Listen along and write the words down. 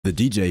The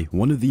DJ,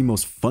 one of the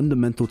most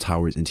fundamental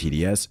towers in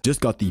TDS,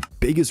 just got the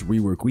biggest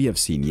rework we have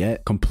seen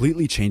yet,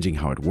 completely changing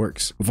how it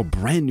works. With a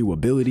brand new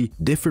ability,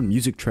 different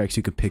music tracks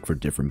you can pick for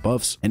different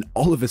buffs, and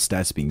all of its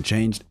stats being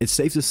changed, it's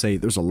safe to say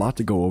there's a lot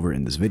to go over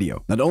in this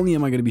video. Not only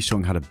am I going to be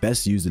showing how to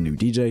best use the new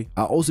DJ,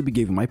 I'll also be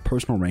giving my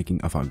personal ranking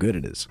of how good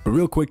it is. But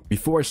real quick,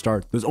 before I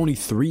start, there's only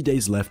 3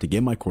 days left to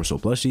get my Corso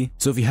Plushie,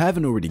 so if you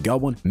haven't already got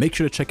one, make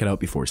sure to check it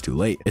out before it's too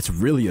late. It's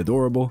really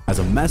adorable, has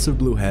a massive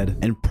blue head,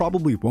 and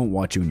probably won't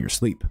watch you in your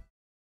sleep.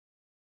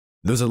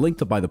 There's a link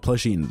to buy the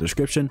plushie in the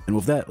description, and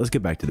with that, let's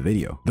get back to the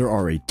video. There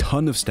are a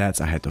ton of stats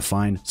I had to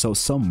find, so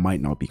some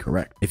might not be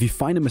correct. If you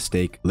find a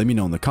mistake, let me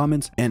know in the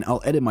comments, and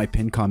I'll edit my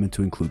pinned comment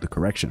to include the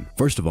correction.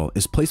 First of all,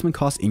 its placement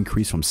cost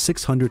increased from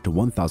 600 to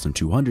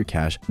 1,200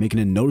 cash, making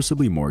it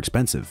noticeably more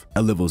expensive.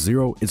 At level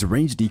 0, its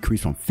range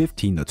decreased from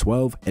 15 to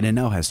 12, and it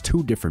now has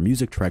 2 different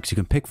music tracks you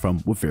can pick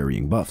from with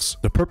varying buffs.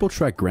 The purple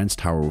track grants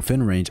tower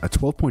within range a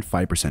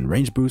 12.5%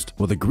 range boost,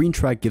 while the green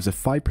track gives a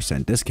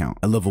 5% discount.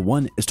 At level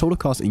 1, its total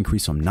cost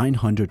increased from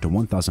 900 to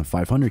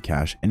 1,500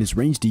 cash, and its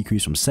range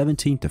decreased from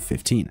 17 to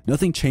 15.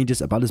 Nothing changes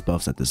about its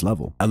buffs at this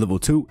level. At level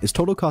 2, its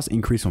total cost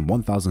increased from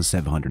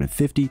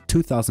 1,750 to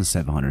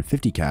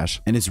 2,750 cash,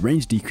 and its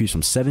range decreased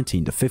from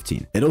 17 to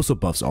 15. It also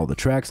buffs all the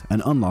tracks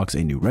and unlocks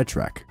a new red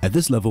track. At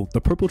this level, the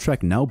purple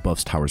track now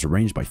buffs towers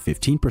range by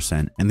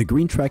 15%, and the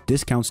green track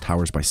discounts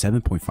towers by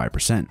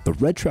 7.5%. The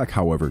red track,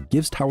 however,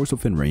 gives towers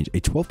within range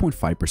a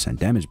 12.5%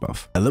 damage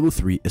buff. At level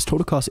 3, its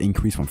total cost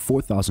increased from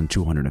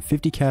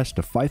 4,250 cash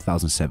to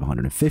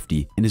 5,750,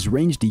 and his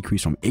range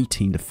decreased from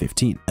 18 to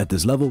 15. At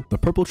this level, the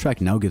purple track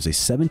now gives a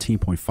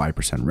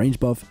 17.5% range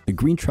buff, the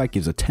green track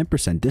gives a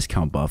 10%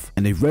 discount buff,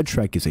 and a red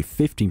track gives a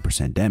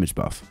 15% damage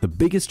buff. The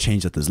biggest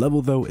change at this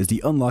level though is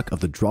the unlock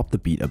of the drop the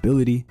beat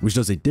ability, which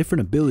does a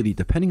different ability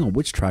depending on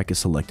which track is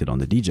selected on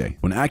the DJ.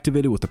 When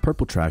activated with the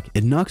purple track,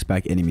 it knocks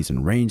back enemies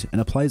in range and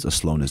applies a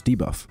slowness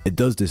debuff. It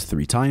does this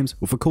 3 times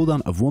with a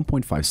cooldown of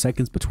 1.5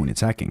 seconds between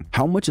attacking.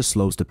 How much it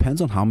slows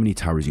depends on how many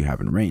towers you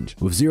have in range.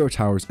 With 0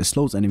 towers, it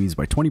slows enemies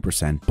by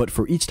 20%, but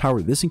for each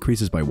tower this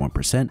increases by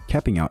 1%,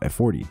 capping out at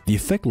 40. The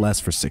effect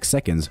lasts for 6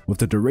 seconds, with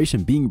the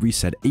duration being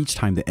reset each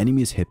time the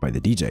enemy is hit by the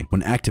DJ.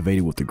 When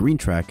activated with the green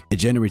track, it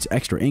generates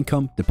extra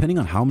income depending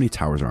on how many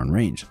towers are in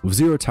range. With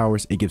 0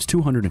 towers, it gives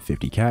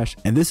 250 cash,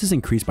 and this is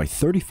increased by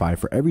 35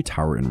 for every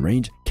tower in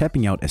range,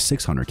 capping out at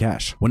 600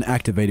 cash. When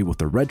activated with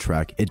the red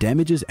track, it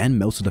damages and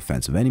melts the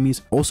defense of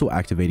enemies, also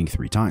activating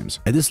 3 times.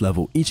 At this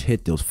level, each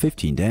hit deals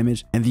 15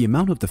 damage, and the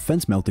amount of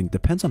defense melting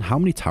depends on how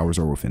many towers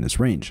are within its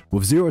range.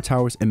 With 0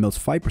 towers, it melts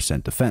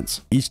 5%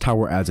 defense. Each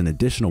tower adds an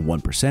additional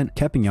 1%,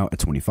 capping out at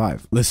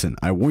 25. Listen,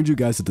 I warned you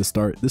guys at the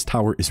start, this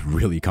tower is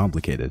really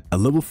complicated. At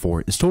level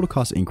 4, its total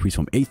cost increased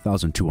from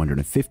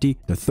 8,250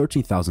 to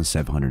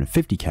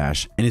 13,750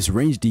 cash, and its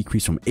range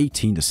decreased from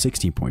 18 to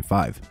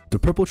 16.5. The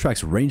purple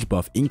track's range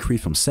buff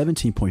increased from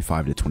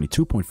 17.5 to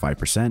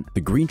 22.5%,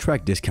 the green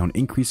track discount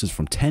increases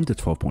from 10 to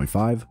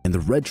 12.5, and the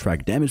red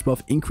track damage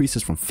buff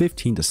increases from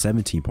 15 to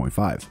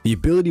 17.5. The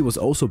ability was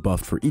also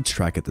buffed for each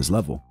track at this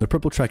level. The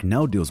purple track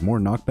now deals more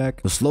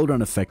knockback, the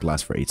slowdown effect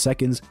lasts for 8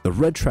 seconds, the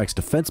red track's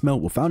defense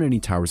melt without any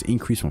towers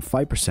increased from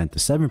 5% to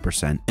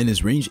 7%, and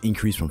his range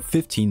increased from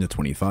 15 to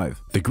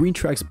 25. The green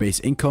track's base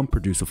income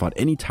produced without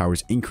any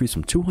towers increased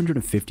from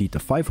 250 to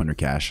 500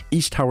 cash.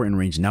 Each tower in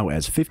range now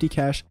adds 50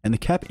 cash, and the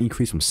cap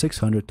increased from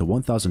 600 to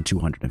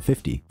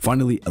 1,250.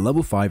 Finally, at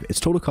level 5, its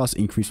total cost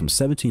increased from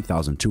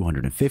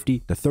 17,250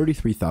 to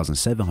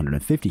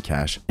 33,750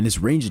 cash, and its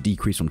range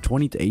decreased from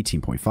 20 to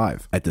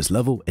 18.5. At this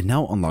level, it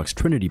now unlocks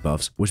Trinity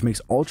buffs, which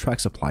makes all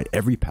tracks apply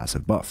every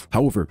passive buff.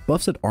 However,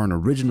 buffs that aren't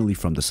originally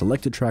from the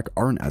selected track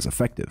aren't as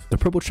effective. The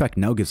purple track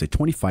now gives a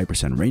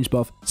 25% range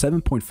buff,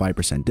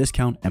 7.5%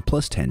 discount, and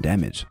plus 10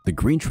 damage. The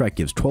green track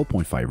gives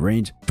 12.5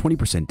 range,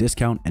 20%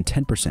 discount, and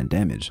 10%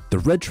 damage. The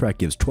red track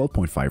gives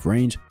 12.5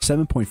 range,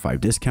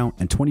 7.5 discount,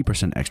 and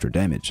 20% extra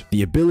damage.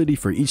 The ability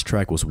for each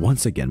track was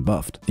once again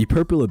buffed. The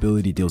purple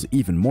ability deals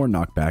even more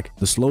knockback,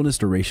 the slowness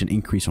duration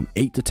increased from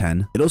 8 to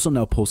 10, it also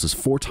now pulses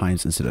 4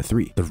 times instead of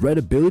 3. The red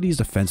ability's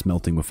defense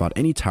melting without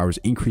any towers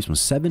increased from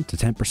 7 to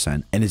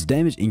 10%, and its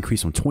damage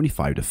increased from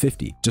 25 to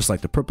 50. Just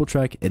like the purple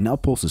track, it now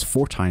pulses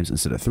 4 times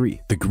instead of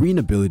 3. The green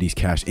ability's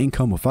cash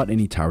income without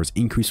any towers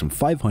increased from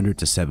 500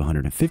 to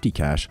 750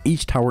 cash.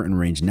 Each tower in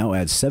range now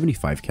adds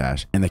 75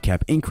 cash, and the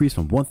cap increased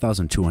from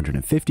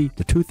 1,250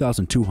 to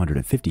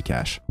 2,250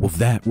 cash. With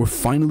that, we're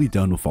finally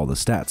done with all the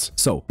stats.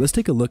 So let's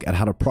take a look at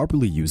how to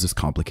properly use this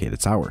complicated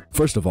tower.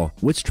 First of all,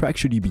 which track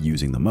should you be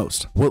using the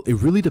most? Well, it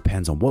really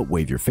depends on what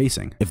wave you're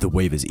facing. If the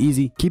wave is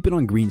easy, keep it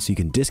on green so you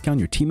can discount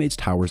your teammates'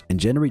 towers and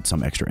generate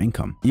some extra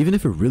income. Even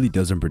if it really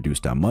doesn't produce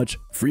that much,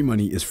 free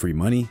money is free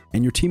money,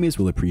 and your teammates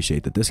will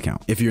appreciate the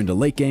discount. If you're in the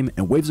late game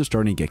and waves are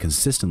starting to get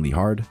consistently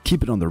hard,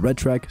 keep it on the red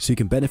track so you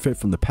can benefit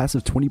from the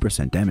passive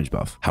 20% damage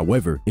buff.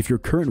 However, if your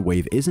current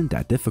wave isn't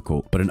that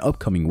difficult, but an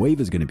upcoming wave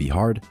is going to be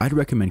hard, I'd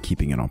recommend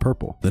keeping it on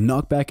purple. The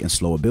knockback and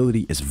slow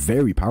ability is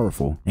very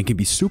powerful and can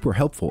be super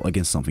helpful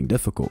against something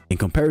difficult. In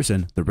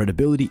comparison, the red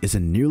ability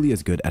isn't nearly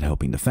as good at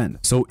helping defend.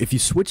 So if you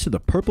switch to the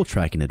purple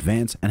track in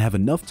advance and have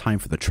enough time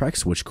for the track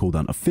switch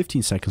cooldown of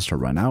 15 seconds to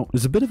run out,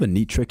 there's a bit of a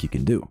neat trick you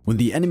can do. When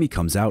the enemy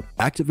comes out,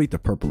 activate the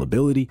purple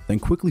ability, then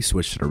quickly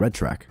switch to the red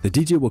track. The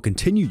DJ will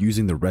continue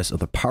using the rest of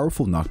the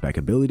powerful knockback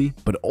ability,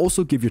 but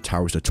also give your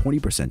towers a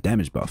 20%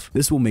 damage buff.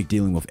 This will make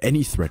dealing with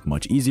any threat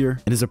much easier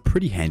and is a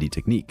pretty handy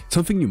technique.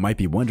 Something you might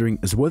be wondering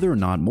is whether or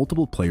not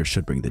multiple players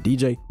should bring the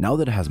DJ now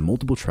that it has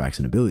multiple tracks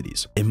and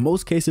abilities. In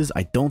most cases,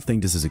 I don't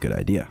think this is a good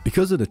idea.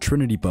 Because of the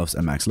Trinity buffs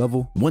at max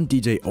level, one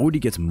DJ already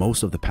gets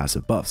most of the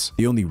passive buffs.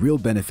 The only real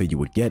benefit you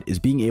would get is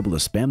being able to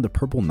spam the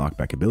purple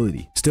knockback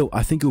ability. Still,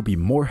 I think it would be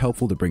more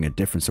helpful to bring a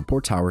different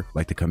support tower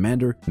like the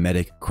Commander,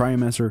 Medic,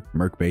 Cryomancer,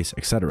 Merc Base,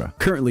 etc.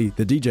 Currently,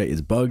 the DJ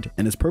is bugged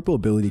and its purple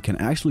ability can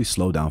actually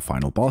slow down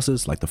final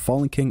bosses like the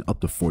Fallen King up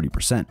to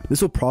 40%.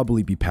 This will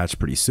probably be patched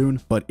pretty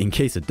soon, but in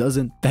case it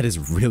doesn't, that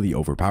is really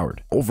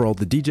overpowered. Overall,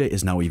 the DJ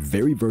is now a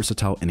very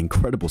versatile and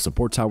incredible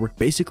support tower,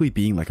 basically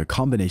being like a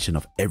combination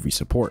of every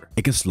support.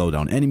 It can slow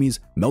down enemies,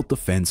 melt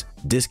defense,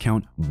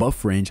 discount,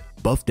 buff range,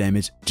 buff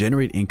damage,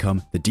 generate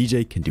income. The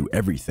DJ can do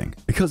everything.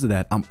 Because of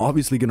that, I'm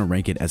obviously going to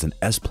rank it as an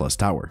S+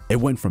 tower. It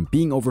went from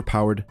being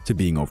overpowered to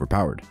being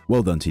overpowered.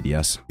 Well done,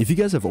 TDS. If you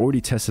guys have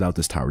already tested out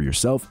this tower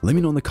yourself, let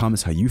me know in the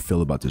comments how you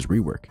feel about this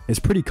rework. It's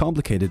pretty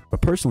complicated,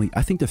 but personally,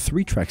 I think the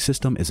 3-track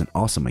system is an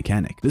awesome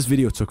mechanic. This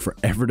video took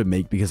forever to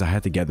make because I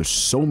had to gather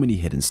so many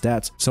hidden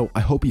stats, so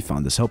I hope you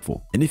found this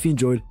helpful. And if you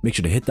enjoyed, make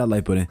sure to hit that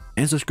like button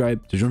and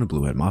subscribe to join the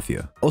Blue Head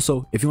Mafia.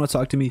 Also, if you want to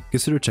talk to me,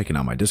 consider checking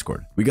out my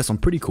Discord. We got some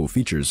pretty cool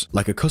features,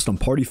 like a custom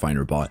party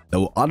finder bot that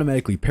will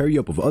automatically pair you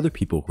up with other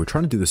people who are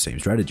trying to do the same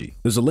strategy.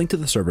 There's a link to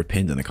the server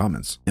pinned in the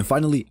comments. And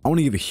finally, I want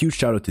to give a huge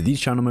shout out to these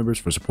channel members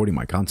for supporting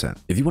my content.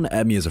 If you want to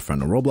add me as a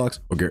friend on Roblox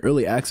or get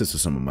early access to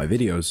some of my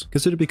videos,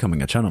 consider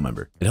becoming a channel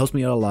member. It helps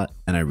me out a lot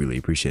and I really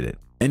appreciate it.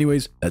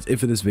 Anyways, that's it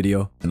for this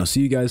video, and I'll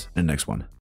see you guys in the next one.